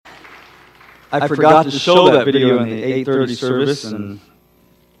I forgot to show that video in the 8:30 service, and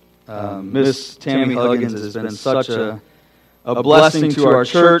Miss Tammy Huggins has been such a blessing to our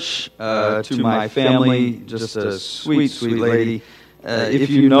church, to my family, just a sweet, sweet lady. If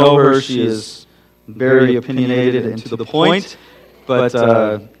you know her, she is very opinionated and to the point, but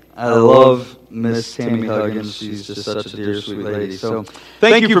I love Miss Tammy Huggins. She's just such a dear, sweet lady. So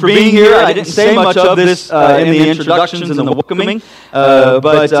thank you for being here. I didn't say much of this in the introductions and the welcoming,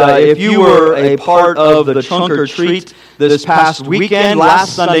 but if you were a part of the Trunk or Treat this past weekend,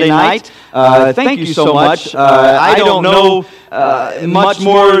 last Sunday night, thank you so much. I don't know much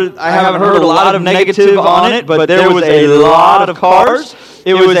more. I haven't heard a lot of negative on it, but there was a lot of cars.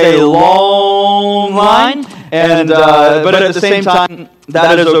 It was a long line, and but at the same time,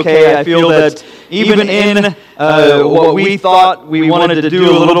 that is okay. I feel that even in what we thought we wanted to do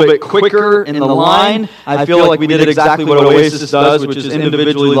a little bit quicker in the line, I feel like we did exactly what Oasis does, which is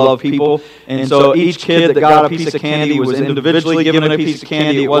individually love people. And so each kid that got a piece of candy was individually given a piece of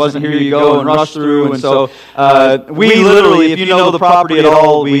candy. It wasn't here you go and rush through. And so we literally, if you know the property at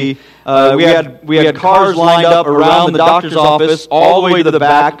all, we had cars lined up around the doctor's office all the way to the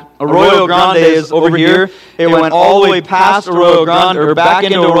back. Arroyo Grande is over here. It went all the way past Arroyo Grande, or back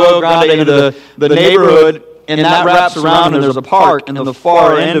into Arroyo Grande, into the neighborhood, and that wraps around, and there's a park in the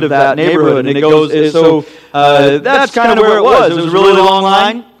far end of that neighborhood, and it goes. So that's kind of where it was. It was a really long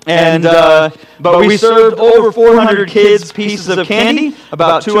line. And but we served over 400 kids pieces of candy,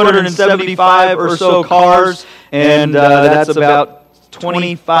 about 275 or so cars, and that's about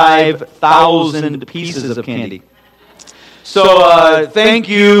 25,000 pieces of candy. So thank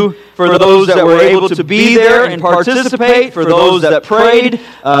you for those that were able to be there and participate, for those that prayed.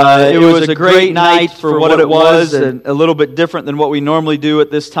 It was a great night for what it was, and a little bit different than what we normally do at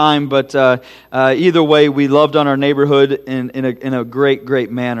this time, but either way, we loved on our neighborhood in a great,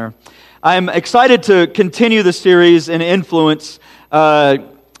 great manner. I'm excited to continue the series in Influence.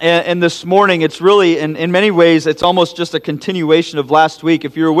 And this morning, it's really, in many ways, it's almost just a continuation of last week.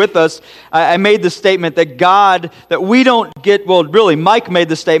 If you were with us, I made the statement that we don't get, well, really, Mike made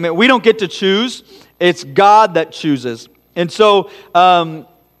the statement, we don't get to choose. It's God that chooses. And so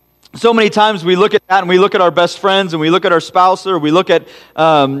many times we look at that, and we look at our best friends, and we look at our spouse, or we look at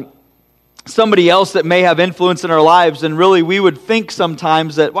somebody else that may have influence in our lives, and really we would think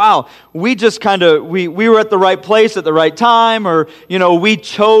sometimes that, wow, we just kind of, we were at the right place at the right time, or, we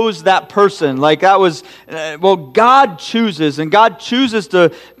chose that person. Like that was, God chooses, and God chooses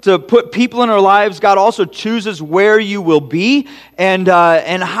to put people in our lives. God also chooses where you will be, and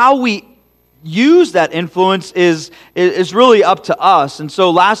how we use that influence is really up to us. And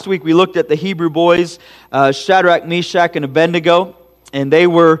so last week we looked at the Hebrew boys, Shadrach, Meshach, and Abednego. And they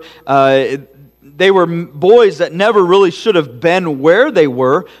were boys that never really should have been where they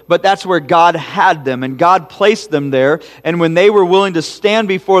were, but that's where God had them, and God placed them there. And when they were willing to stand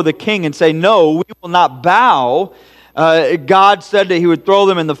before the king and say, "No, we will not bow," God said that He would throw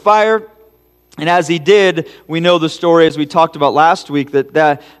them in the fire. And as He did, we know the story, as we talked about last week,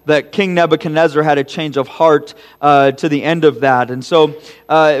 that King Nebuchadnezzar had a change of heart to the end of that. And so,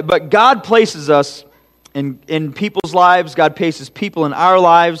 but God places us in people's lives. God places people in our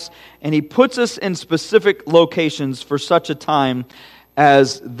lives, and He puts us in specific locations for such a time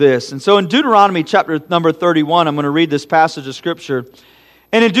as this. And so in Deuteronomy chapter number 31, I'm going to read this passage of Scripture.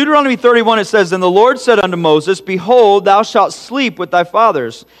 And in Deuteronomy 31 it says, "And the Lord said unto Moses, Behold, thou shalt sleep with thy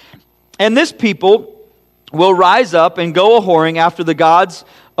fathers, and this people will rise up and go a-whoring after the gods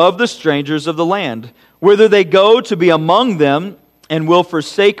of the strangers of the land, whither they go to be among them, and will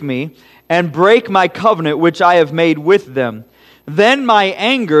forsake me, and break my covenant which I have made with them. Then my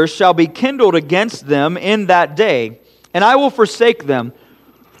anger shall be kindled against them in that day, and I will forsake them,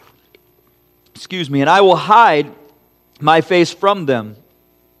 and I will hide my face from them,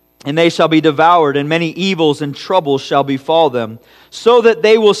 and they shall be devoured, and many evils and troubles shall befall them, so that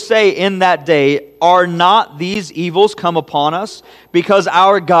they will say in that day, Are not these evils come upon us? Because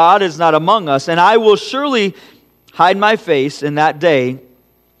our God is not among us, and I will surely hide my face in that day,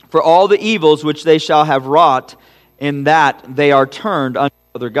 for all the evils which they shall have wrought, in that they are turned unto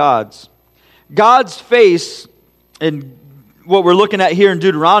other gods." God's face, and what we're looking at here in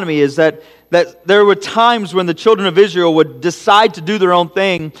Deuteronomy, is that there were times when the children of Israel would decide to do their own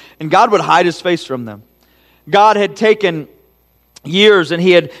thing, and God would hide His face from them. God had taken years, and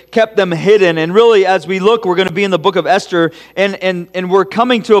He had kept them hidden. And really, as we look, we're going to be in the book of Esther, and we're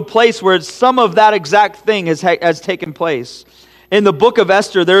coming to a place where some of that exact thing has taken place. In the book of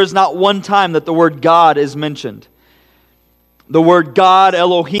Esther, there is not one time that the word God is mentioned. The word God,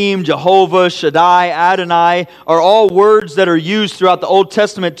 Elohim, Jehovah, Shaddai, Adonai are all words that are used throughout the Old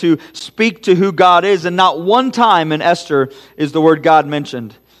Testament to speak to who God is, and not one time in Esther is the word God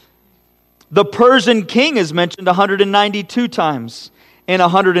mentioned. The Persian king is mentioned 192 times in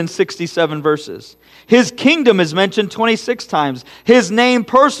 167 verses. His kingdom is mentioned 26 times. His name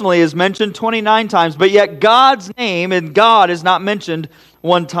personally is mentioned 29 times, but yet God's name and God is not mentioned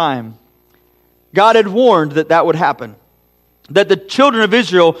one time. God had warned that that would happen. That the children of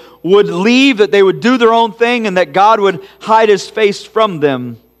Israel would leave, that they would do their own thing, and that God would hide His face from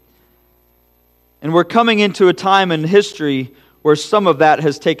them. And we're coming into a time in history where some of that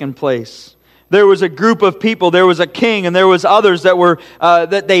has taken place. There was a group of people, there was a king, and there was others that were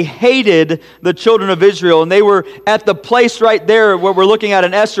that they hated the children of Israel, and they were at the place right there. What we're looking at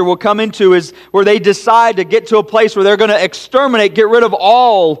in Esther, we'll come into, is where they decide to get to a place where they're going to exterminate, get rid of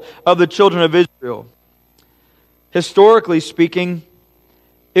all of the children of Israel. Historically speaking,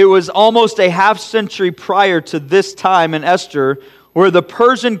 it was almost a half century prior to this time in Esther where the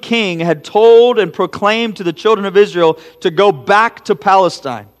Persian king had told and proclaimed to the children of Israel to go back to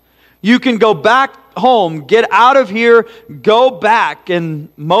Palestine. You can go back home, get out of here, go back, and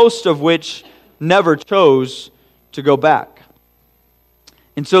most of which never chose to go back.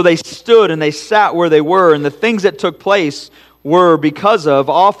 And so they stood and they sat where they were, and the things that took place were because of,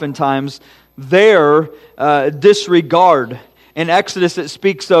 oftentimes, their disregard. In Exodus it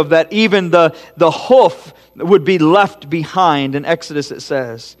speaks of that even the hoof would be left behind. In Exodus it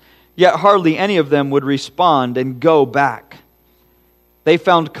says, yet hardly any of them would respond and go back. They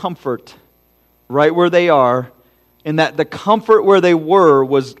found comfort right where they are, in that the comfort where they were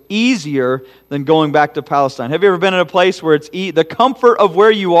was easier than going back to Palestine. Have you ever been in a place where the comfort of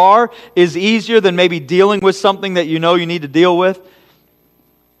where you are is easier than maybe dealing with something that you know you need to deal with?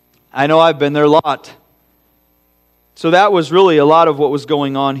 I know I've been there a lot. So that was really a lot of what was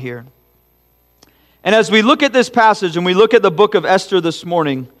going on here. And as we look at this passage and we look at the book of Esther this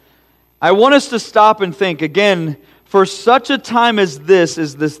morning, I want us to stop and think again, for such a time as this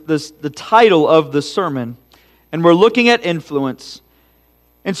is the title of the sermon. And we're looking at influence.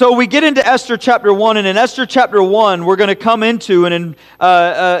 And so we get into Esther chapter 1, and in Esther chapter 1, we're going to come into, and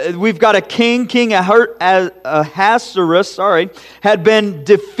we've got a king, King Ahasuerus, had been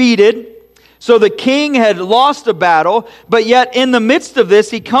defeated. So the king had lost a battle, but yet in the midst of this,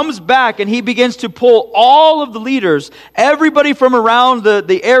 he comes back and he begins to pull all of the leaders, everybody from around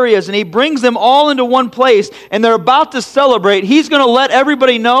the areas, and he brings them all into one place, and they're about to celebrate. He's going to let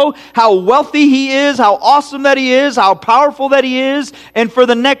everybody know how wealthy he is, how awesome that he is, how powerful that he is, and for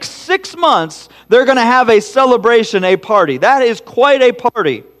the next 6 months, they're going to have a celebration, a party. That is quite a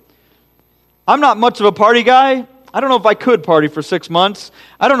party. I'm not much of a party guy. I don't know if I could party for 6 months.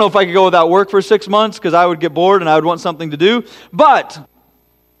 I don't know if I could go without work for 6 months because I would get bored and I would want something to do. But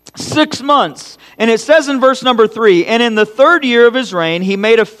 6 months. And it says in verse number 3, and in the 3rd year of his reign, he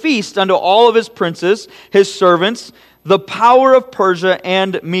made a feast unto all of his princes, his servants, the power of Persia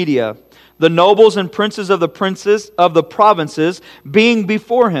and Media, the nobles and princes of the provinces being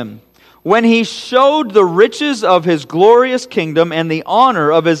before him. When he showed the riches of his glorious kingdom and the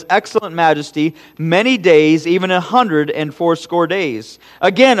honor of his excellent majesty many days, even 180 days.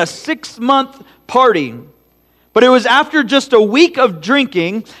 Again, a 6-month party. But it was after just a week of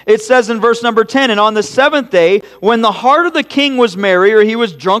drinking, it says in verse number 10, and on the 7th day, when the heart of the king was merry, or he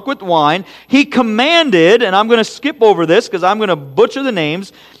was drunk with wine, he commanded, and I'm going to skip over this because I'm going to butcher the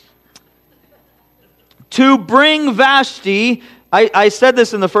names, to bring Vashti. I said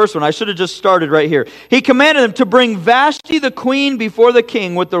this in the first one. I should have just started right here. He commanded them to bring Vashti the queen before the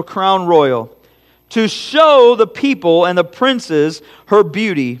king with the crown royal, to show the people and the princes her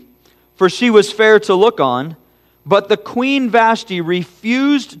beauty, for she was fair to look on. But the queen Vashti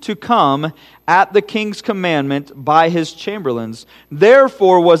refused to come at the king's commandment by his chamberlains.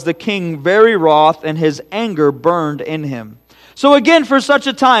 Therefore was the king very wroth, and his anger burned in him. So again, for such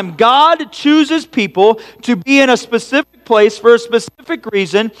a time, God chooses people to be in a specific place for a specific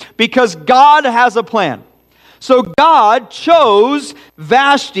reason because God has a plan. So God chose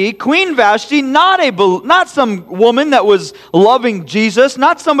Vashti, Queen Vashti, not some woman that was loving Jesus,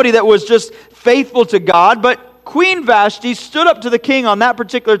 not somebody that was just faithful to God, but Queen Vashti stood up to the king on that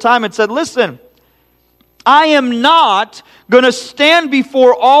particular time and said, listen, I am not going to stand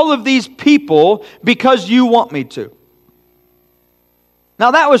before all of these people because you want me to.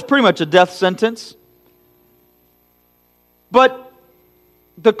 Now that was pretty much a death sentence. But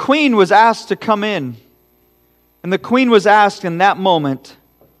the queen was asked to come in. And the queen was asked in that moment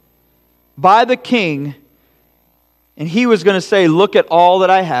by the king. And he was going to say, look at all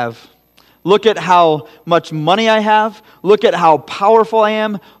that I have. Look at how much money I have. Look at how powerful I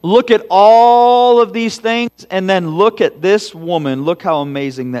am. Look at all of these things. And then look at this woman. Look how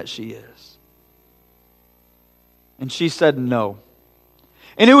amazing that she is. And she said no.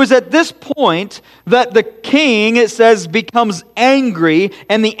 And it was at this point that the king, it says, becomes angry,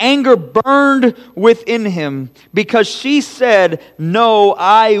 and the anger burned within him because she said, "No,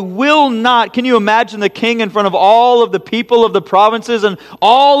 I will not." Can you imagine the king in front of all of the people of the provinces and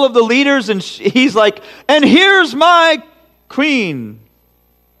all of the leaders? And he's like, "And here's my queen.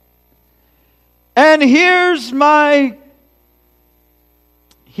 And here's my..."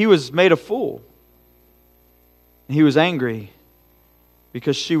 He was made a fool. He was angry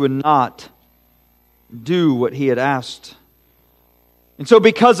because she would not do what he had asked. And so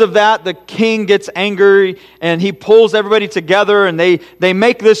because of that, the king gets angry and he pulls everybody together and they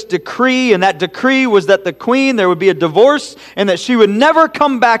make this decree. And that decree was that the queen, there would be a divorce and that she would never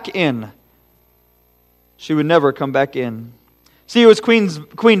come back in. She would never come back in. See, it was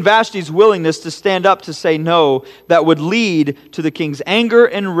Queen Vashti's willingness to stand up to say no that would lead to the king's anger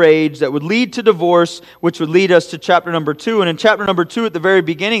and rage, that would lead to divorce, which would lead us to chapter number 2. And in chapter number 2, at the very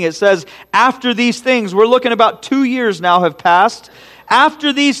beginning, it says, after these things, we're looking about 2 years now have passed.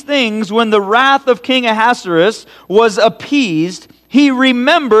 After these things, when the wrath of King Ahasuerus was appeased, he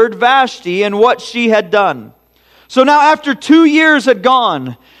remembered Vashti and what she had done. So now after 2 years had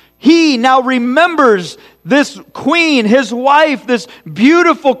gone, he now remembers this queen, his wife, this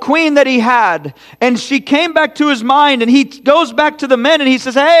beautiful queen that he had. And she came back to his mind, and he goes back to the men and he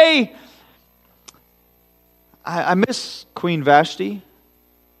says, "Hey, I miss Queen Vashti."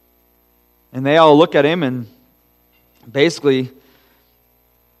 And they all look at him and basically,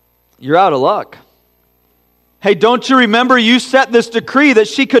 "You're out of luck. Hey, don't you remember you set this decree that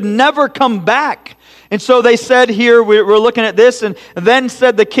she could never come back?" And so they said here, we're looking at this, and then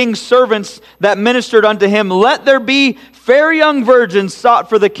said the king's servants that ministered unto him, "Let there be fair young virgins sought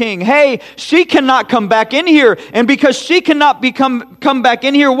for the king." Hey, she cannot come back in here. And because she cannot come back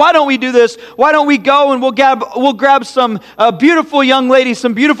in here, why don't we do this? Why don't we go and we'll grab some beautiful young ladies,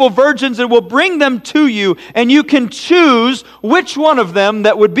 some beautiful virgins, and we'll bring them to you, and you can choose which one of them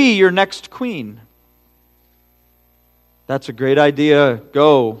that would be your next queen. That's a great idea.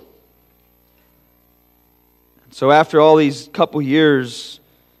 Go. So after all these couple years,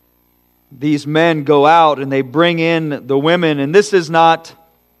 these men go out and they bring in the women. And this is not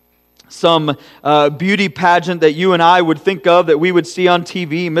some beauty pageant that you and I would think of, that we would see on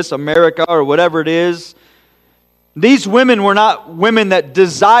TV, Miss America or whatever it is. These women were not women that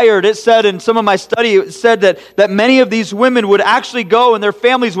desired. It said in some of my study, it said that many of these women would actually go and their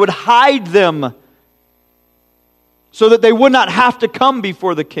families would hide them so that they would not have to come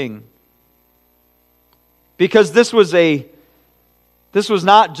before the king. Because this was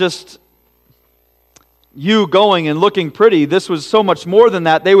not just you going and looking pretty. This was so much more than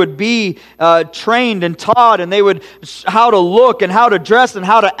that. They would be trained and taught, and they would how to look and how to dress and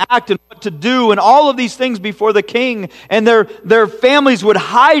how to act and what to do and all of these things before the king. And their families would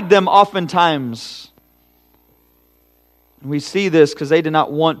hide them oftentimes. And we see this because they did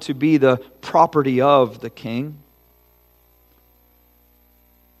not want to be the property of the king.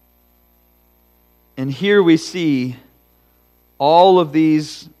 And here we see all of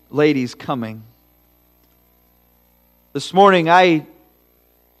these ladies coming. This morning,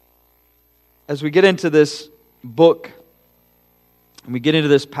 as we get into this book, and we get into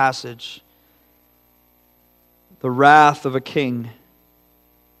this passage, the wrath of a king,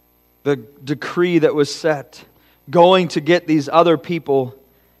 the decree that was set, going to get these other people,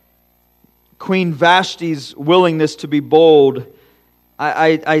 Queen Vashti's willingness to be bold.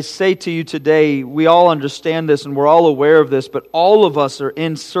 I say to you today, we all understand this and we're all aware of this, but all of us are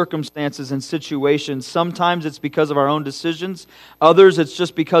in circumstances and situations. Sometimes it's because of our own decisions. Others, it's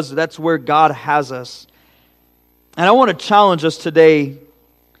just because that's where God has us. And I want to challenge us today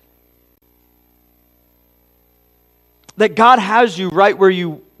that God has you right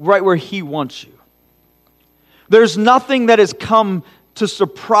where He wants you. There's nothing that has come to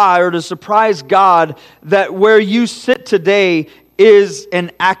surprise God that where you sit today is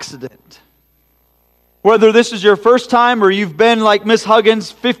an accident. Whether this is your first time or you've been like Miss Huggins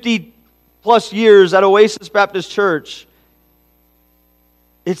 50 plus years at Oasis Baptist Church,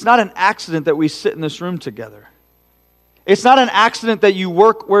 it's not an accident that we sit in this room together. It's not an accident that you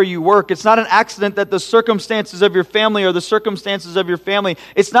work where you work. It's not an accident that the circumstances of your family are the circumstances of your family.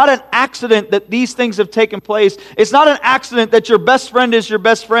 It's not an accident that these things have taken place. It's not an accident that your best friend is your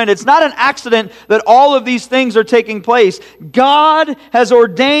best friend. It's not an accident that all of these things are taking place. God has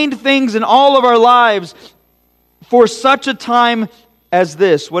ordained things in all of our lives for such a time as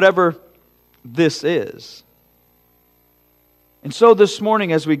this, whatever this is. And so this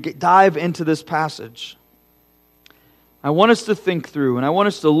morning, as we dive into this passage, I want us to think through, and I want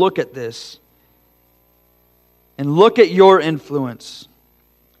us to look at this and look at your influence.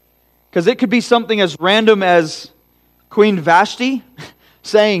 Because it could be something as random as Queen Vashti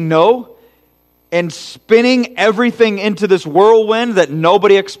saying no and spinning everything into this whirlwind that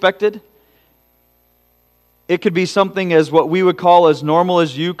nobody expected. It could be something as what we would call as normal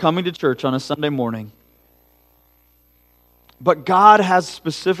as you coming to church on a Sunday morning. But God has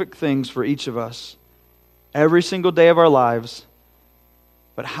specific things for each of us every single day of our lives.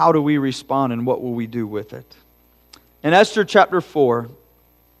 But how do we respond and what will we do with it? In Esther chapter 4,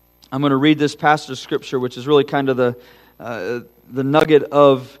 I'm going to read this passage of Scripture, which is really kind of the nugget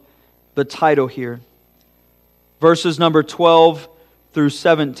of the title here. Verses number 12 through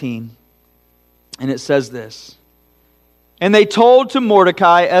 17. And it says this. And they told to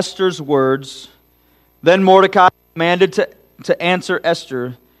Mordecai Esther's words. Then Mordecai commanded to answer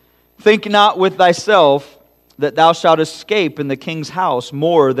Esther, think not with thyself that thou shalt escape in the king's house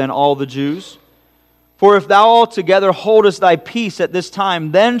more than all the Jews. For if thou altogether holdest thy peace at this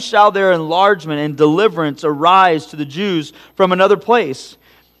time, then shall their enlargement and deliverance arise to the Jews from another place.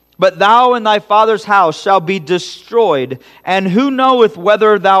 But thou and thy father's house shall be destroyed, and who knoweth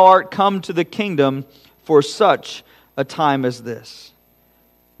whether thou art come to the kingdom for such a time as this?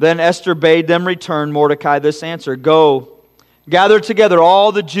 Then Esther bade them return Mordecai this answer, Go, gather together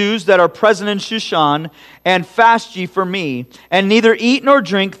all the Jews that are present in Shushan, and fast ye for me, and neither eat nor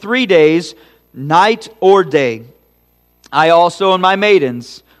drink 3 days, night or day. I also and my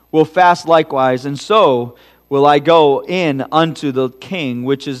maidens will fast likewise, and so will I go in unto the king,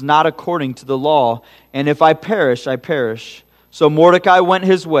 which is not according to the law. And if I perish, I perish. So Mordecai went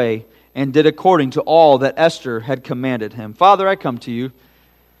his way and did according to all that Esther had commanded him. Father, I come to you.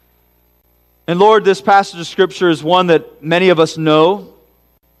 And Lord, this passage of Scripture is one that many of us know.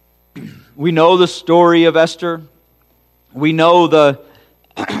 We know the story of Esther. We know the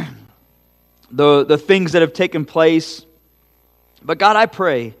things that have taken place. But God, I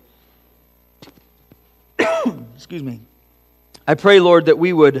pray, excuse me, I pray, Lord, that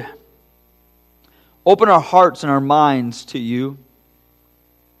we would open our hearts and our minds to you.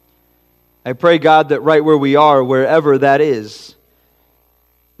 I pray, God, that right where we are, wherever that is,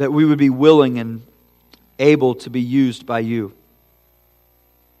 that we would be willing and able to be used by you.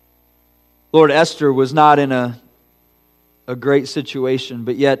 Lord, Esther was not in a great situation,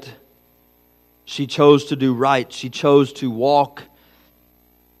 but yet she chose to do right. She chose to walk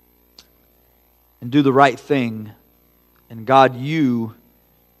and do the right thing. And God, you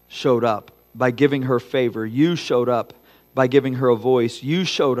showed up by giving her favor. You showed up by giving her a voice. You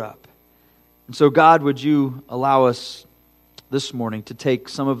showed up. And so God, would you allow us this morning to take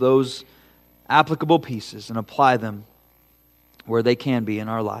some of those applicable pieces and apply them where they can be in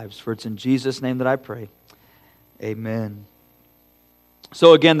our lives. For it's in Jesus' name that I pray. Amen.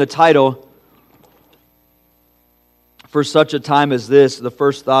 So again, the title for such a time as this, the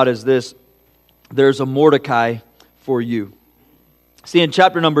first thought is this: there's a Mordecai for you. See, in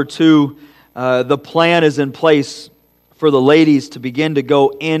chapter number 2, the plan is in place for the ladies to begin to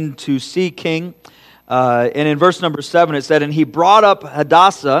go in to see King. And in verse number 7 it said, And he brought up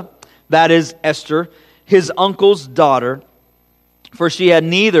Hadassah, that is Esther, his uncle's daughter, for she had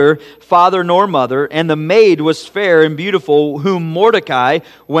neither father nor mother, and the maid was fair and beautiful, whom Mordecai,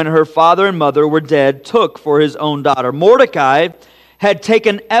 when her father and mother were dead, took for his own daughter. Mordecai had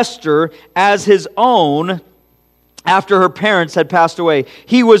taken Esther as his own after her parents had passed away.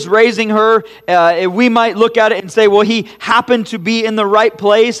 He was raising her. We might look at it and say, well, he happened to be in the right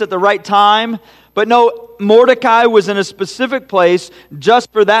place at the right time. But no, Mordecai was in a specific place just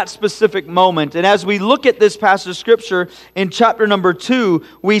for that specific moment. And as we look at this passage of Scripture in chapter number 2,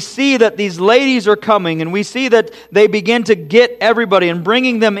 we see that these ladies are coming, and we see that they begin to get everybody and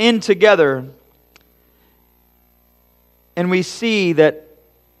bringing them in together. And we see that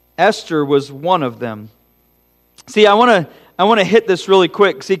Esther was one of them. See, I want to hit this really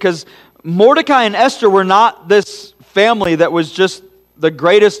quick. See, because Mordecai and Esther were not this family that was just the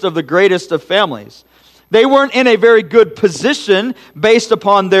greatest of families. They weren't in a very good position based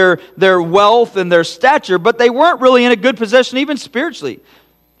upon their wealth and their stature, but they weren't really in a good position even spiritually.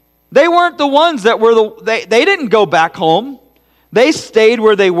 They weren't the ones that were they didn't go back home. They stayed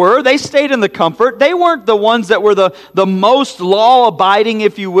where they were. They stayed in the comfort. They weren't the ones that were the most law-abiding,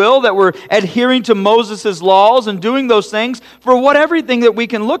 if you will, that were adhering to Moses' laws and doing those things. For everything that we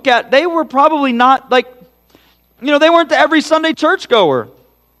can look at, they were probably not they weren't the every Sunday churchgoer.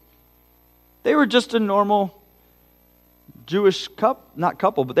 They were just a normal Jewish not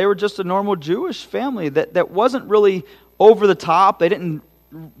couple, but they were just a normal Jewish family that wasn't really over the top. They didn't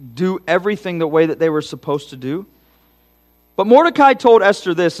do everything the way that they were supposed to do. But Mordecai told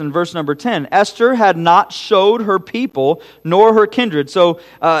Esther this in verse number 10. Esther had not showed her people nor her kindred. So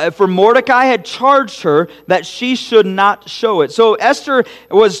for Mordecai had charged her that she should not show it. So Esther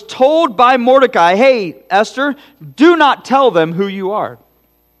was told by Mordecai, hey, Esther, do not tell them who you are.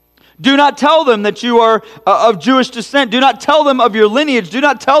 Do not tell them that you are of Jewish descent. Do not tell them of your lineage. Do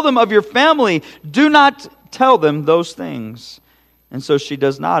not tell them of your family. Do not tell them those things. And so she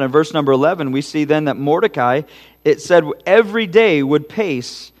does not. In verse number 11, we see then that Mordecai, it said, every day would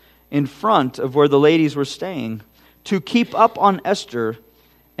pace in front of where the ladies were staying to keep up on Esther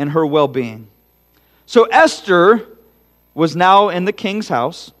and her well-being. So Esther was now in the king's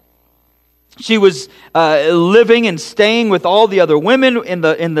house. She was living and staying with all the other women in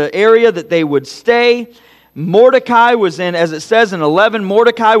the area that they would stay. Mordecai was in, as it says in 11,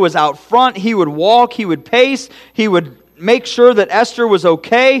 Mordecai was out front. He would walk, he would pace, he would make sure that Esther was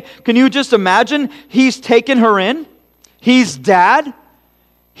okay. Can you just imagine? He's taken her in. He's dad.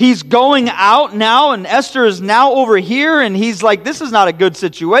 He's going out now, and Esther is now over here, and he's like, this is not a good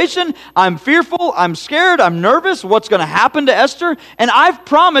situation. I'm fearful. I'm scared. I'm nervous. What's going to happen to Esther? And I've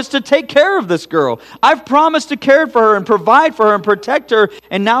promised to take care of this girl. I've promised to care for her and provide for her and protect her,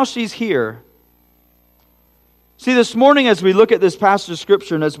 and now she's here. See, this morning as we look at this passage of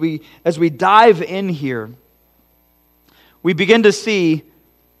Scripture and as we dive in here, we begin to see,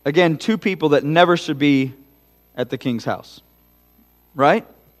 again, two people that never should be at the king's house. Right?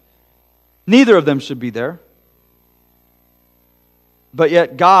 Neither of them should be there. But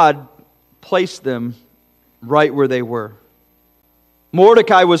yet God placed them right where they were.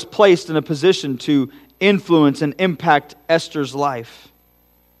 Mordecai was placed in a position to influence and impact Esther's life.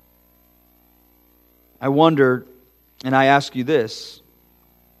 I wonder, and I ask you this,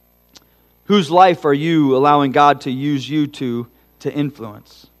 whose life are you allowing God to use you to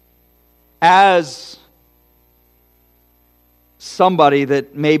influence? As somebody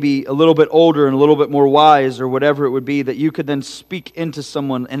that may be a little bit older and a little bit more wise or whatever it would be, that you could then speak into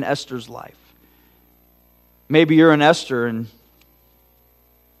someone in Esther's life. Maybe you're an Esther and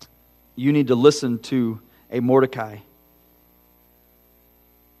you need to listen to a Mordecai.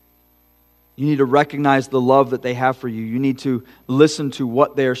 You need to recognize the love that they have for you. You need to listen to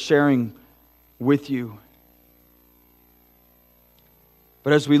what they're sharing with you.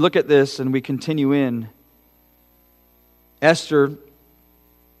 But as we look at this and we continue in, Esther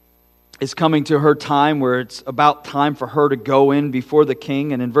is coming to her time where it's about time for her to go in before the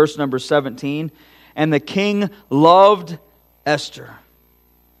king. And in verse number 17, and the king loved Esther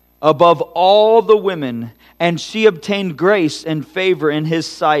above all the women, and she obtained grace and favor in his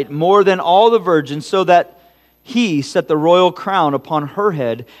sight more than all the virgins, so that he set the royal crown upon her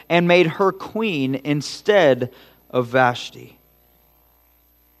head and made her queen instead of Vashti.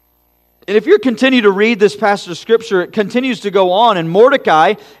 And if you continue to read this passage of Scripture, it continues to go on. And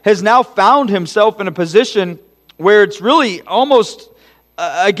Mordecai has now found himself in a position where it's really almost,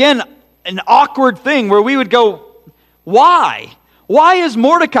 again, an awkward thing where we would go, why? Why is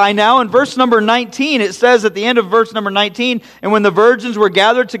Mordecai now in verse number 19? It says at the end of verse number 19, and when the virgins were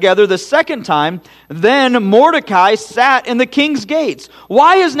gathered together the second time, then Mordecai sat in the king's gates.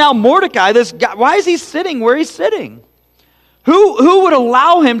 Why is now Mordecai, this guy, why is he sitting where he's sitting? Who would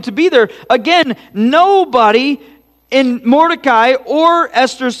allow him to be there? Again, nobody in Mordecai or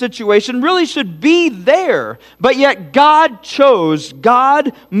Esther's situation really should be there. But yet God chose,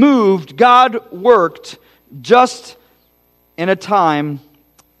 God moved, God worked just in a time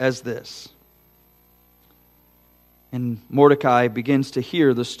as this. And Mordecai begins to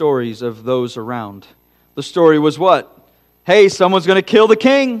hear the stories of those around. The story was what? Hey, someone's going to kill the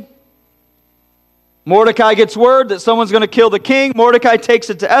king. Mordecai gets word that someone's going to kill the king. Mordecai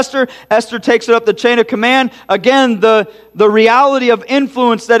takes it to Esther. Esther takes it up the chain of command. Again, the reality of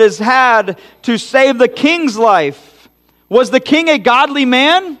influence that is had to save the king's life. Was the king a godly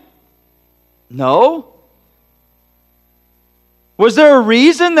man? No. Was there a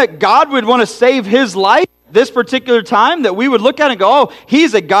reason that God would want to save his life this particular time, that we would look at and go, oh,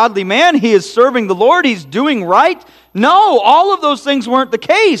 he's a godly man, he is serving the Lord, he's doing right? No, all of those things weren't the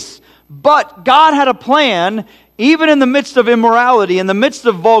case. But God had a plan, even in the midst of immorality, in the midst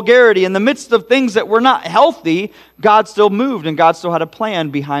of vulgarity, in the midst of things that were not healthy, God still moved and God still had a plan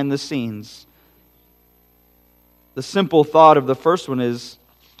behind the scenes. The simple thought of the first one is,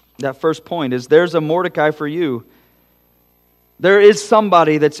 that first point is, there's a Mordecai for you. There is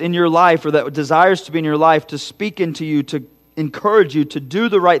somebody that's in your life or that desires to be in your life to speak into you, to encourage you to do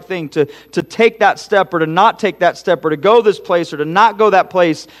the right thing, to take that step or to not take that step, or to go this place or to not go that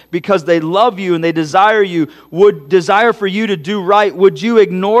place, because they love you and they desire you, would desire for you to do right, would you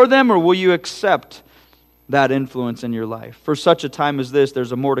ignore them, or will you accept that influence in your life? For such a time as this,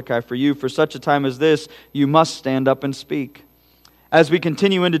 there's a Mordecai for you. For such a time as this, you must stand up and speak. As we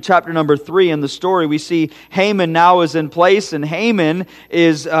continue into chapter number 3 in the story, we see Haman now is in place, and Haman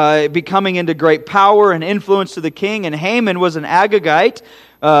is becoming into great power and influence to the king. And Haman was an Agagite,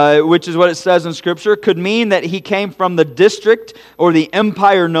 which is what it says in Scripture. Could mean that he came from the district or the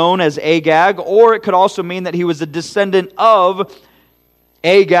empire known as Agag, or it could also mean that he was a descendant of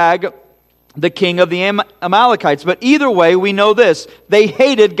Agag, the king of the Amalekites. But either way, we know this: they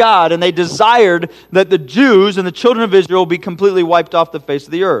hated God, and they desired that the Jews and the children of Israel be completely wiped off the face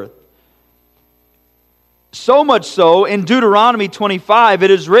of the earth. So much so, in Deuteronomy 25, it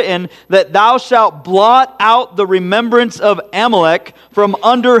is written that thou shalt blot out the remembrance of Amalek from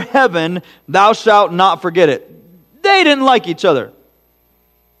under heaven, thou shalt not forget it. They didn't like each other.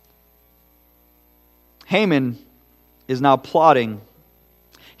 Haman is now plotting.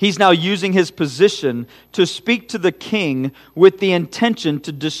 He's now using his position to speak to the king with the intention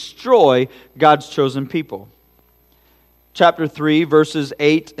to destroy God's chosen people. Chapter 3, verses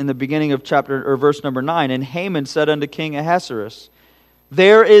 8 in the beginning of verse number 9. And Haman said unto King Ahasuerus,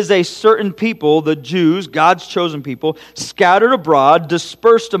 there is a certain people, the Jews, God's chosen people, scattered abroad,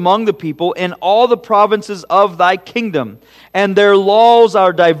 dispersed among the people in all the provinces of thy kingdom. And their laws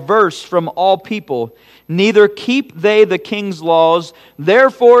are diverse from all people. Neither keep they the king's laws.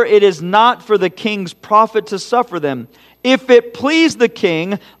 Therefore it is not for the king's profit to suffer them. If it please the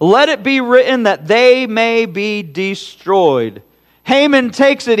king, let it be written that they may be destroyed. Haman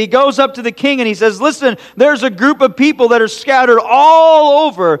takes it. He goes up to the king and he says, listen, there's a group of people that are scattered all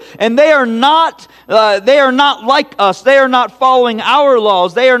over, and they are not like us. They are not following our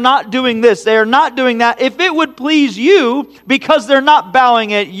laws. They are not doing this. They are not doing that. If it would please you, because they're not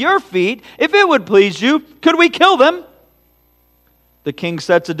bowing at your feet, if it would please you, could we kill them? The king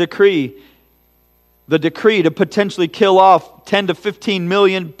sets a decree. The decree to potentially kill off 10 to 15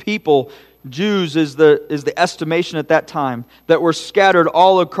 million people. Jews is the estimation at that time, that were scattered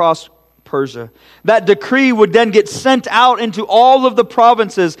all across Persia. That decree would then get sent out into all of the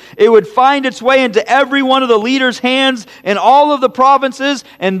provinces. It would find its way into every one of the leaders' hands in all of the provinces,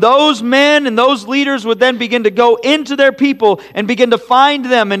 and those men and those leaders would then begin to go into their people and begin to find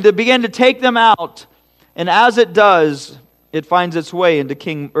them and to begin to take them out. And as it does, it finds its way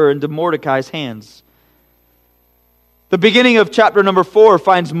into Mordecai's hands. The beginning of chapter number 4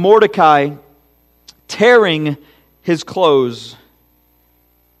 finds Mordecai tearing his clothes.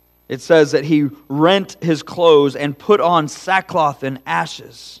 It says that he rent his clothes and put on sackcloth and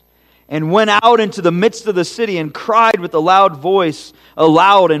ashes, and went out into the midst of the city and cried with a loud voice, a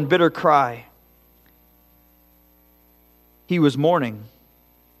loud and bitter cry. He was mourning.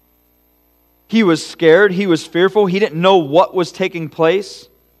 He was scared. He was fearful. He didn't know what was taking place.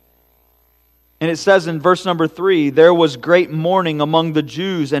 And it says in verse number 3, there was great mourning among the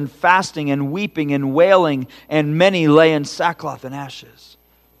Jews, and fasting and weeping and wailing, and many lay in sackcloth and ashes.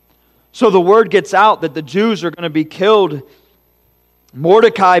 So the word gets out that the Jews are going to be killed.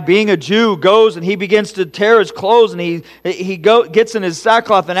 Mordecai, being a Jew, goes and he begins to tear his clothes, and he gets in his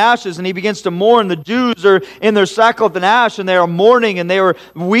sackcloth and ashes, and he begins to mourn. The Jews are in their sackcloth and ash, and they are mourning, and they are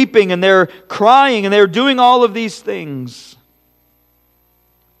weeping, and they're crying, and they're doing all of these things.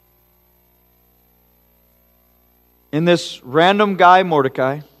 In this random guy,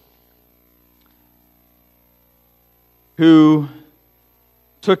 Mordecai, who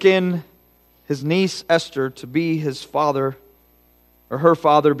took in his niece Esther to be his father, or her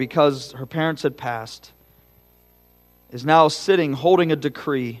father, because her parents had passed, is now sitting holding a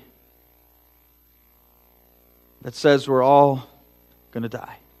decree that says we're all going to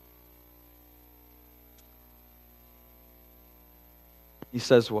die. He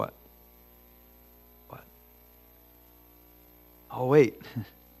says what? Oh, wait.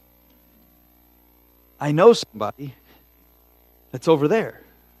 I know somebody that's over there,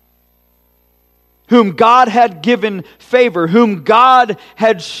 whom God had given favor, whom God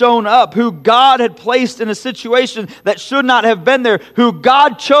had shown up, who God had placed in a situation that should not have been there, who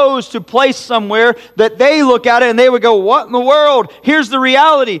God chose to place somewhere that they look at it and they would go, what in the world? Here's the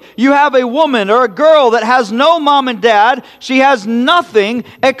reality. You have a woman or a girl that has no mom and dad. She has nothing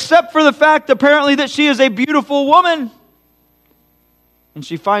except for the fact apparently that she is a beautiful woman. And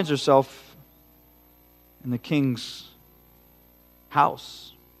she finds herself in the king's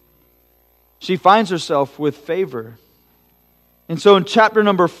house. She finds herself with favor. And so in chapter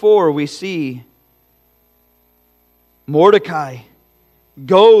number 4, we see Mordecai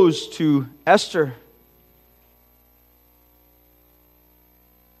goes to Esther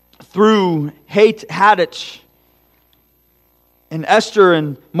through Hadach. And Esther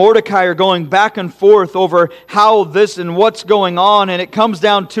and Mordecai are going back and forth over how this and what's going on. And it comes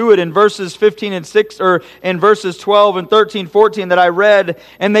down to it in verses 15 and 6, or in verses 12 and 13, 14 that I read.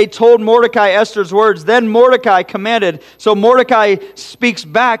 And they told Mordecai Esther's words. Then Mordecai commanded. So Mordecai speaks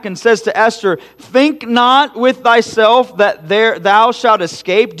back and says to Esther, "Think not with thyself that thou shalt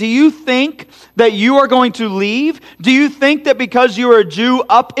escape. Do you think that you are going to leave? Do you think that because you are a Jew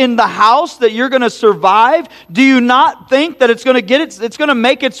up in the house that you're going to survive? Do you not think that it's going to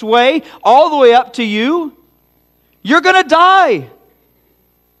make its way all the way up to you? You're going to die.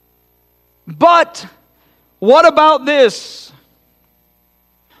 But what about this?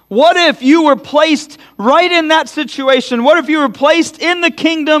 What if you were placed right in that situation? What if you were placed in the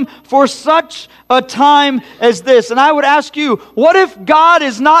kingdom for such a time as this? And I would ask you, what if God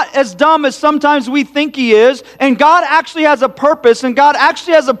is not as dumb as sometimes we think He is, and God actually has a purpose, and God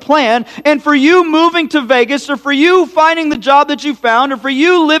actually has a plan, and for you moving to Vegas, or for you finding the job that you found, or for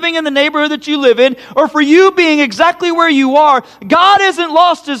you living in the neighborhood that you live in, or for you being exactly where you are, God hasn't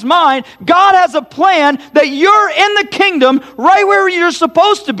lost His mind. God has a plan that you're in the kingdom right where you're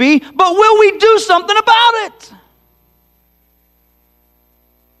supposed to be, but will we do something about it?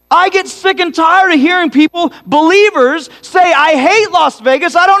 I get sick and tired of hearing people, believers, say, "I hate Las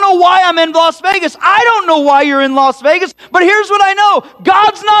Vegas. I don't know why I'm in Las Vegas." I don't know why you're in Las Vegas, but here's what I know.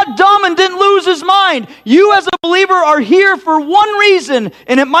 God's not dumb and didn't lose His mind. You as a believer are here for one reason,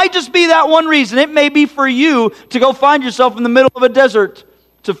 and it might just be that one reason. It may be for you to go find yourself in the middle of a desert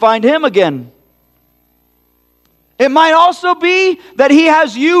to find Him again. It might also be that He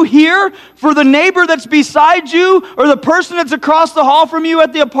has you here for the neighbor that's beside you, or the person that's across the hall from you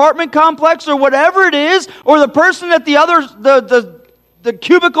at the apartment complex, or whatever it is, or the person at the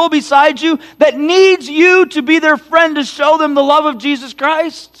cubicle beside you that needs you to be their friend to show them the love of Jesus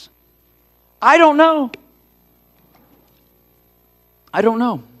Christ. I don't know. I don't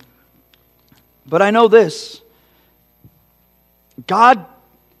know. But I know this. God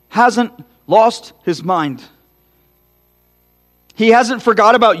hasn't lost His mind. He hasn't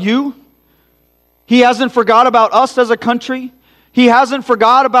forgot about you. He hasn't forgot about us as a country. He hasn't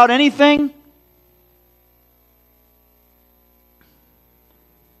forgot about anything.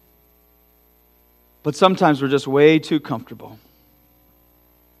 But sometimes we're just way too comfortable.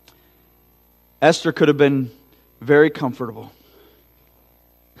 Esther could have been very comfortable.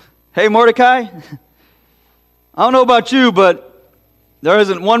 "Hey, Mordecai, I don't know about you, but there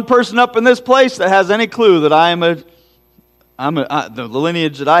isn't one person up in this place that has any clue that the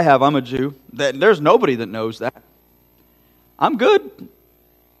lineage that I have, I'm a Jew. There's nobody that knows that. I'm good.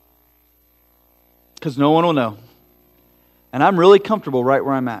 Because no one will know. And I'm really comfortable right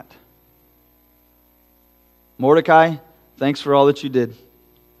where I'm at. Mordecai, thanks for all that you did.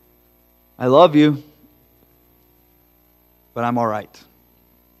 I love you, but I'm all right."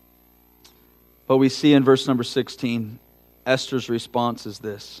 But we see in verse number 16, Esther's response is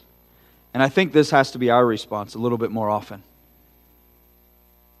this. And I think this has to be our response a little bit more often.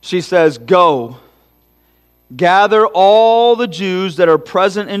 She says, "Go, gather all the Jews that are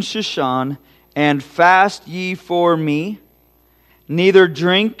present in Shushan, and fast ye for me. Neither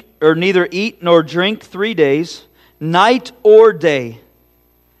eat nor drink 3 days, night or day.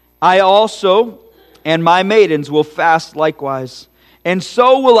 I also and my maidens will fast likewise. And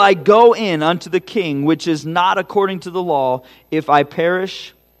so will I go in unto the king, which is not according to the law. If I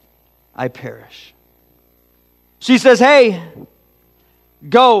perish, I perish." She says, "Hey,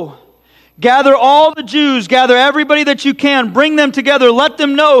 go, gather all the Jews, gather everybody that you can, bring them together, let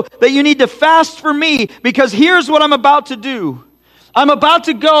them know that you need to fast for me, because here's what I'm about to do. I'm about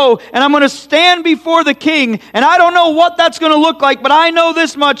to go and I'm going to stand before the king, and I don't know what that's going to look like, but I know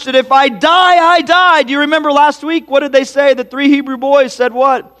this much, that if I die, I die." Do you remember last week? What did they say? The 3 Hebrew boys said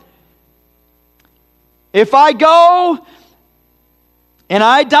what? "If I go and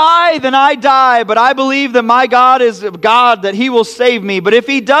I die, then I die. But I believe that my God is a God, that He will save me. But if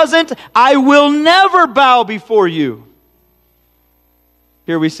He doesn't, I will never bow before you."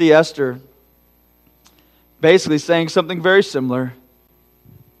 Here we see Esther basically saying something very similar.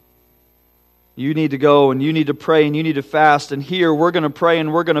 You need to go and you need to pray and you need to fast. And here we're going to pray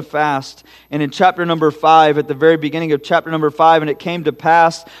and we're going to fast. And in chapter number 5, at the very beginning of chapter number 5, "And it came to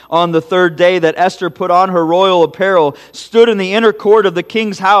pass on the 3rd day that Esther put on her royal apparel, stood in the inner court of the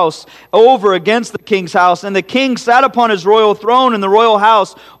king's house, over against the king's house. And the king sat upon his royal throne in the royal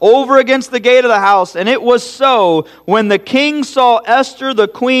house, over against the gate of the house. And it was so, when the king saw Esther the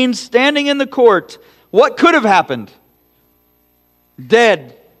queen standing in the court," what could have happened?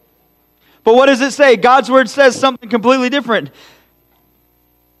 dead. But what does it say? God's Word says something completely different.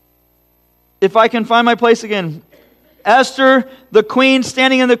 If I can find my place again. Esther, the queen,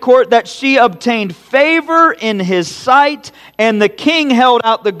 standing in the court, that she obtained favor in his sight, and the king held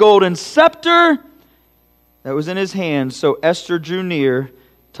out the golden scepter that was in his hand. So Esther drew near,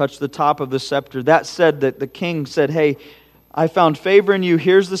 touched the top of the scepter. That said, that the king said, hey, I found favor in you.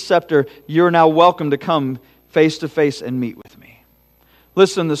 Here's the scepter. You're now welcome to come face to face and meet with me.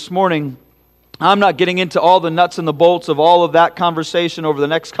 Listen, this morning, I'm not getting into all the nuts and the bolts of all of that conversation over the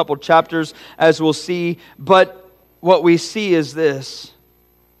next couple chapters, as we'll see, but what we see is this.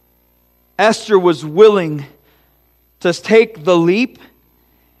 Esther was willing to take the leap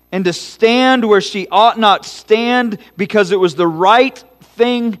and to stand where she ought not stand because it was the right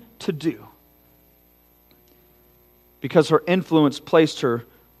thing to do. Because her influence placed her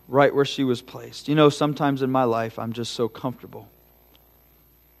right where she was placed. You know, sometimes in my life I'm just so comfortable.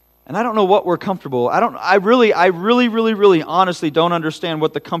 And I don't know what we're comfortable. I really honestly don't understand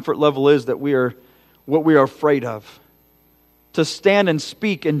what the comfort level is that what we are afraid of. To stand and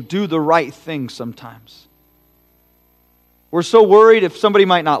speak and do the right thing sometimes. We're so worried if somebody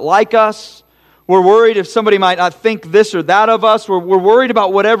might not like us. We're worried if somebody might not think this or that of us. We're worried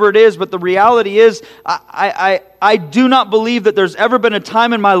about whatever it is, but the reality is, I do not believe that there's ever been a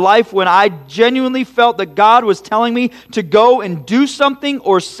time in my life when I genuinely felt that God was telling me to go and do something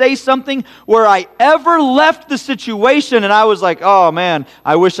or say something where I ever left the situation and I was like, oh man,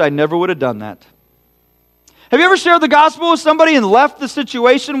 I wish I never would have done that. Have you ever shared the gospel with somebody and left the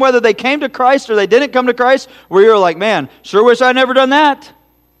situation, whether they came to Christ or they didn't come to Christ, where you're like, man, sure wish I'd never done that?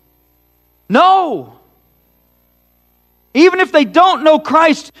 No. Even if they don't know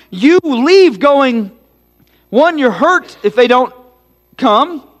Christ, you leave going, one, you're hurt if they don't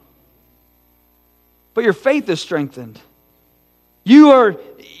come, but your faith is strengthened. You're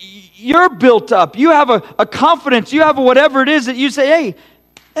built up. You have a confidence. You have whatever it is that you say, hey,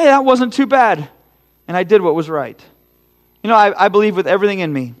 that wasn't too bad. And I did what was right. You know, I believe with everything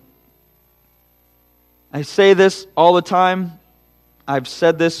in me. I say this all the time. I've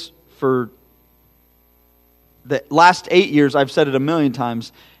said this for the last 8 years. I've said it a million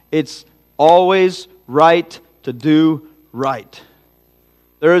times. It's always right to do right.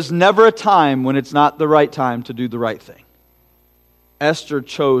 There is never a time when it's not the right time to do the right thing. Esther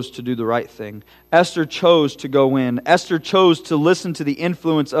chose to do the right thing. Esther chose to go in. Esther chose to listen to the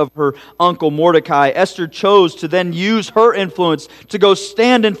influence of her uncle Mordecai. Esther chose to then use her influence to go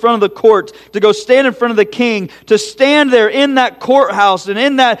stand in front of the court, to go stand in front of the king, to stand there in that courthouse and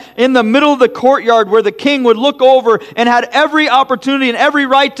in the middle of the courtyard where the king would look over and had every opportunity and every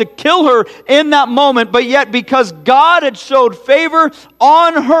right to kill her in that moment. But yet, because God had showed favor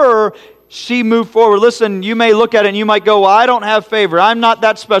on her, she moved forward. Listen, you may look at it and you might go, well, I don't have favor. I'm not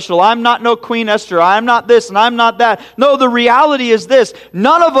that special. I'm not no Queen Esther. I'm not this and I'm not that. No, the reality is this.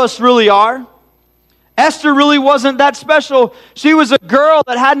 None of us really are. Esther really wasn't that special. She was a girl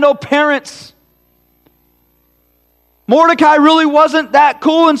that had no parents. Mordecai really wasn't that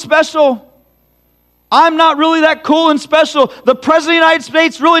cool and special. I'm not really that cool and special. The President of the United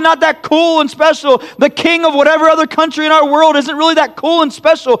States really not that cool and special. The king of whatever other country in our world isn't really that cool and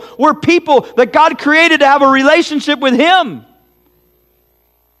special. We're people that God created to have a relationship with Him.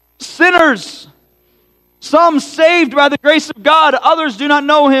 Sinners. Some saved by the grace of God. Others do not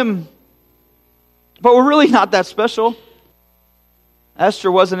know Him. But we're really not that special. Esther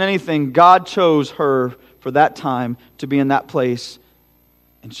wasn't anything. God chose her for that time to be in that place.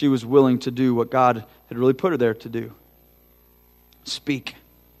 And she was willing to do what God had really put her there to do. Speak.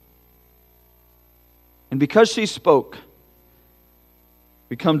 And because she spoke,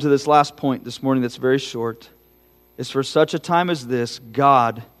 we come to this last point this morning that's very short. It's for such a time as this,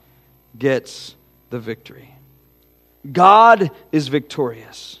 God gets the victory. God is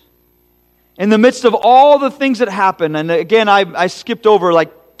victorious. In the midst of all the things that happen, and again, I skipped over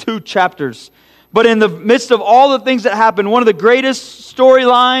like 2 chapters. But in the midst of all the things that happen, one of the greatest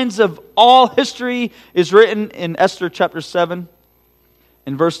storylines of all history is written in Esther chapter 7,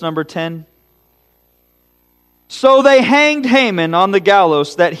 in verse number 10. So they hanged Haman on the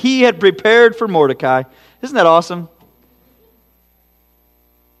gallows that he had prepared for Mordecai. Isn't that awesome?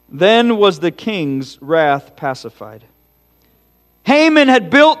 Then was the king's wrath pacified. Haman had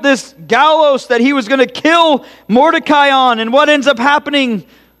built this gallows that he was going to kill Mordecai on. And what ends up happening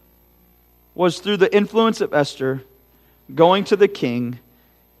was through the influence of Esther, going to the king,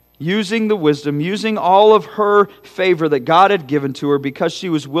 using the wisdom, using all of her favor that God had given to her because she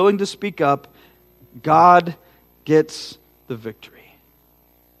was willing to speak up, God gets the victory.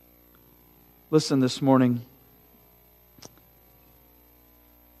 Listen this morning.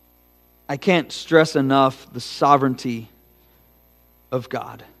 I can't stress enough the sovereignty of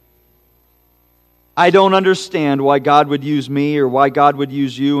God. I don't understand why God would use me or why God would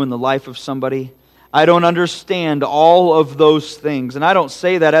use you in the life of somebody. I don't understand all of those things. And I don't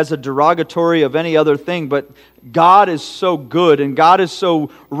say that as a derogatory of any other thing, but God is so good and God is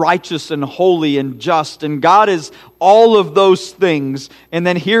so righteous and holy and just and God is all of those things. And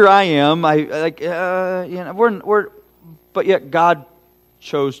then here I am, but yet God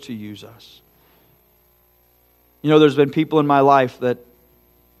chose to use us. You know, there's been people in my life that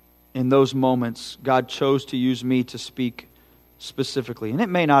in those moments, God chose to use me to speak specifically. And it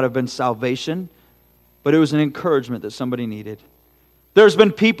may not have been salvation, but it was an encouragement that somebody needed. There's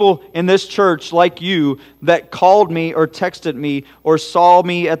been people in this church like you that called me or texted me or saw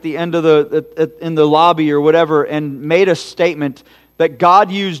me at the end of in the lobby or whatever and made a statement that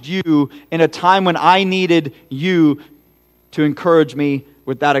God used you in a time when I needed you to encourage me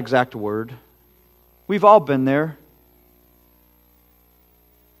with that exact word. We've all been there.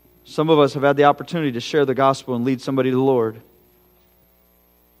 Some of us have had the opportunity to share the gospel and lead somebody to the Lord.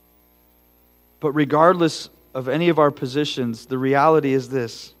 But regardless of any of our positions, the reality is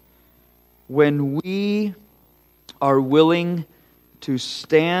this. When we are willing to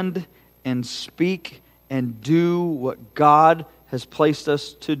stand and speak and do what God has placed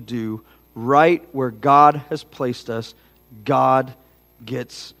us to do, right where God has placed us, God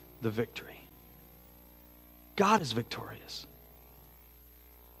gets the victory. God is victorious.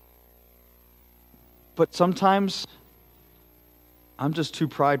 But sometimes I'm just too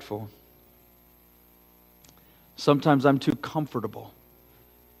prideful. Sometimes I'm too comfortable.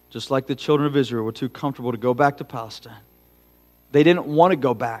 Just like the children of Israel were too comfortable to go back to Palestine. They didn't want to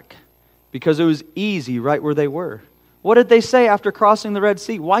go back because it was easy right where they were. What did they say after crossing the Red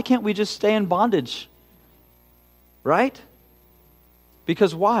Sea? Why can't we just stay in bondage? Right?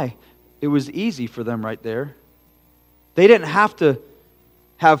 Because why? It was easy for them right there. They didn't have to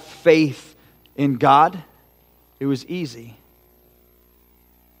have faith in God. It was easy.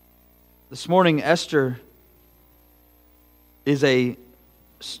 This morning, Esther is a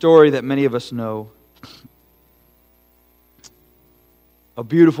story that many of us know. A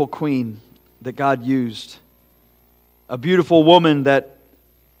beautiful queen that God used. A beautiful woman that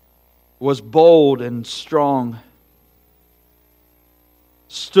was bold and strong.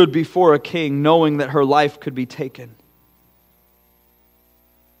 Stood before a king knowing that her life could be taken.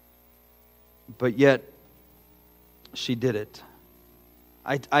 But yet, she did it.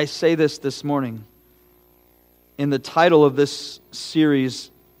 I say this morning. In the title of this series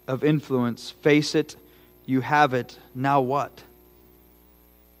of influence, Face It, You Have It, Now What?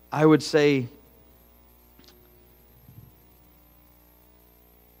 I would say,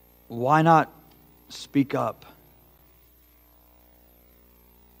 why not speak up?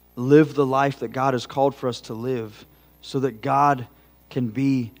 Live the life that God has called for us to live so that God can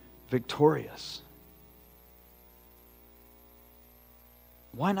be victorious.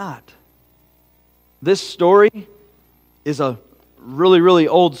 Why not? This story is a really, really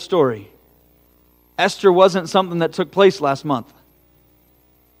old story. Esther wasn't something that took place last month.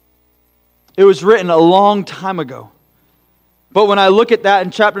 It was written a long time ago. But when I look at that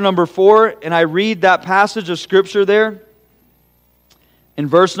in chapter number 4 and I read that passage of Scripture there, in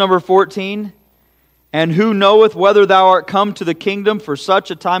verse number 14, and who knoweth whether thou art come to the kingdom for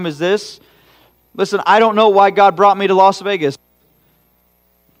such a time as this? Listen, I don't know why God brought me to Las Vegas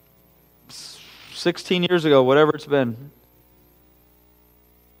 16 years ago, whatever it's been.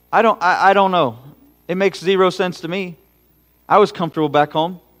 I don't know. It makes zero sense to me. I was comfortable back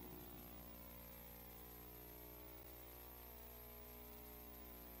home.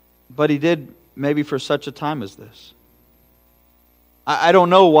 But He did maybe for such a time as this. I don't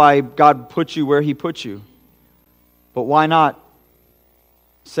know why God put you where He put you. But why not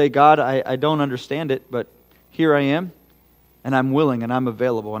say, God, I don't understand it, but here I am, and I'm willing, and I'm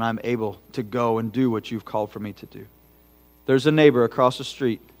available, and I'm able to go and do what You've called for me to do. There's a neighbor across the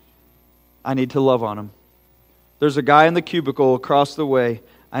street. I need to love on him. There's a guy in the cubicle across the way.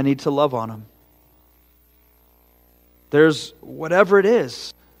 I need to love on him. There's whatever it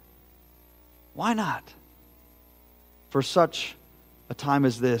is. Why not? For such a time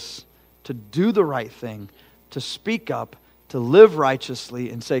as this, to do the right thing, to speak up, to live righteously,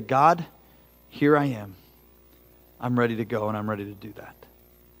 and say, God, here I am. I'm ready to go, and I'm ready to do that.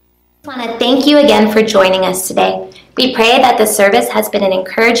 I want to thank you again for joining us today. We pray that the service has been an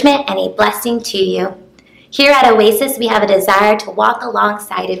encouragement and a blessing to you. Here at Oasis, we have a desire to walk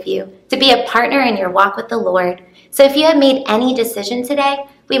alongside of you, to be a partner in your walk with the Lord. So if you have made any decision today,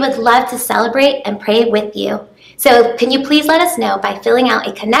 we would love to celebrate and pray with you. So can you please let us know by filling out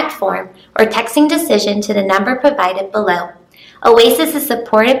a Connect form or texting decision to the number provided below. Oasis is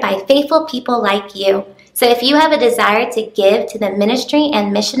supported by faithful people like you. So if you have a desire to give to the ministry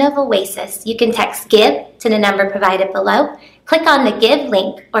and mission of Oasis, you can text GIVE to the number provided below, click on the Give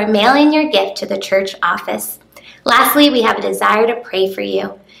link, or mail in your gift to the church office. Lastly, we have a desire to pray for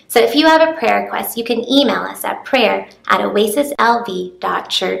you. So if you have a prayer request, you can email us at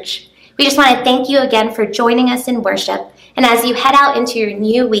prayer@oasislv.church. We just want to thank you again for joining us in worship. And as you head out into your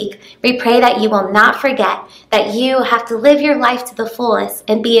new week, we pray that you will not forget that you have to live your life to the fullest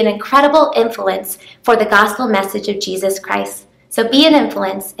and be an incredible influence for the gospel message of Jesus Christ. So be an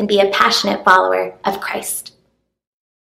influence and be a passionate follower of Christ.